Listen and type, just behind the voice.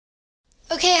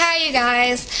Okay, hi you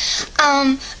guys.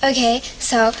 Okay,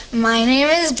 so my name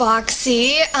is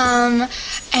Boxxy,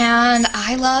 and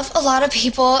I love a lot of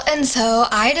people, and so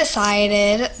I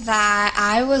decided that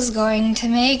I was going to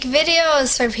make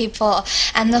videos for people,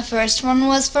 and the first one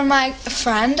was for my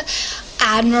friend,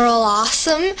 Admiral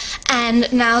Awesome,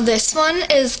 and now this one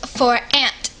is for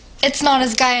Ant. It's not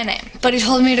his Gaia name, but he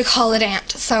told me to call it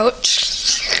Ant, so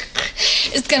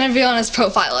it's gonna be on his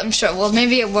profile, I'm sure. Well,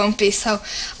 maybe it won't be, so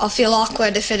I'll feel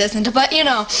awkward if it isn't, but you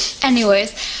know.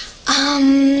 Anyways,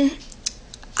 I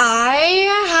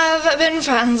have been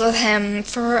friends with him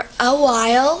for a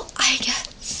while, I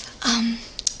guess.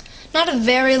 Not a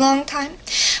very long time,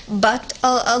 but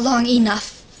a long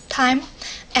enough time.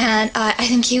 And I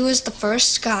think he was the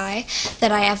first guy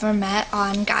that I ever met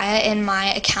on Gaia in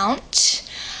my account.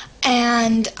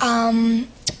 And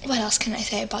what else can I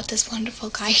say about this wonderful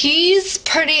guy? He's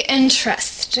pretty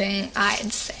interesting,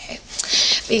 I'd say,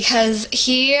 because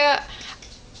he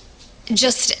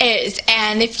just is,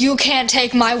 and if you can't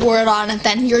take my word on it,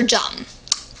 then you're dumb.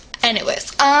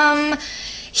 Anyways,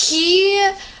 he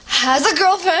has a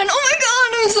girlfriend. Oh my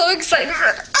god, I'm so excited for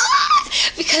her.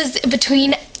 Because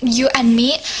between you and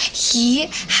me, he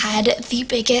had the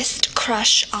biggest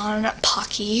crush on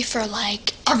Pocky for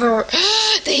like ever.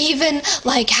 They even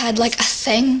like had like a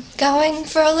thing going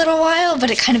for a little while, but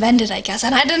it kind of ended, I guess,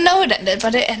 and I didn't know it ended,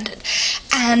 but it ended.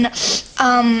 And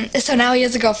so now he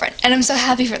has a girlfriend, and I'm so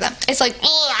happy for them. It's like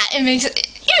it makes it,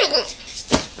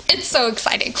 it's so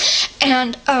exciting.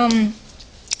 And oh my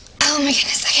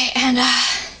goodness, okay, and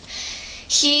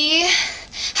he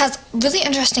has really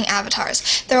interesting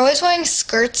avatars. They're always wearing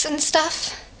skirts and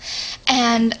stuff.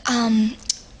 And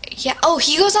yeah, oh,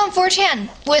 he goes on 4chan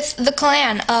with the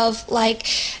clan of like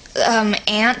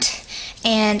Ant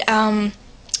and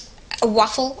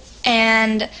Waffle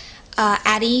and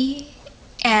Addie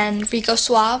and Rico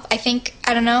Suave, I think,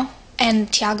 I don't know,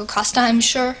 and Tiago Costa, I'm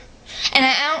sure. And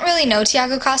I don't really know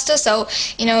Tiago Costa, so,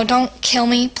 you know, don't kill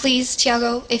me, please,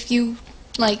 Tiago, if you,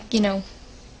 like, you know,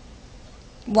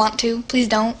 want to. Please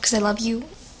don't, because I love you.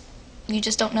 You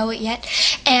just don't know it yet.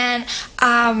 And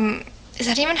is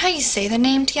that even how you say the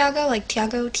name Tiago? Like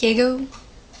Tiago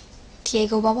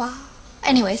Baba.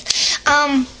 Anyways,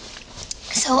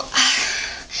 so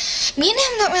me and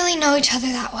him don't really know each other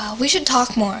that well. We should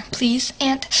talk more, please,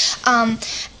 Ant.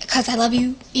 Because I love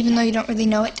you, even though you don't really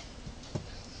know it.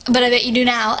 But I bet you do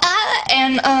now.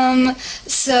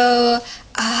 So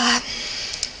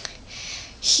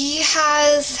he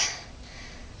has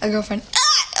a girlfriend.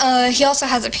 He also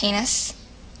has a penis,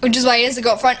 which is why he has a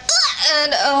girlfriend.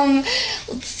 And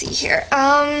let's see here.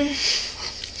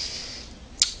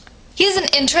 He has an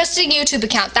interesting YouTube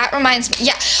account. That reminds me.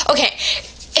 Yeah. Okay.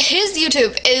 His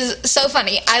YouTube is so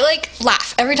funny. I like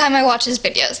laugh every time I watch his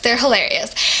videos. They're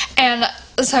hilarious. And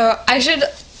so I'm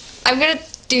gonna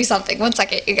do something. 1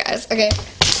 second, you guys. Okay.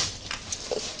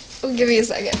 Give me a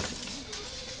second.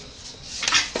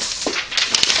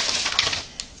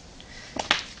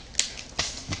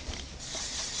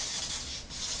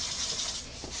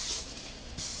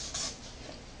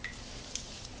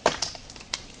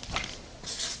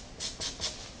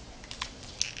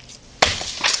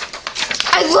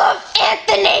 I love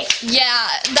Anthony! Yeah,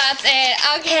 that's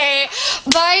it. Okay,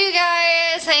 bye you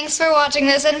guys. Thanks for watching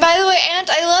this. And by the way, Ant,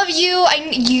 I love you.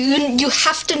 You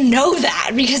have to know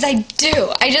that, because I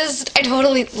do. I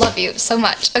totally love you so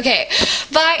much. Okay,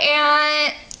 bye,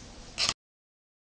 Ant.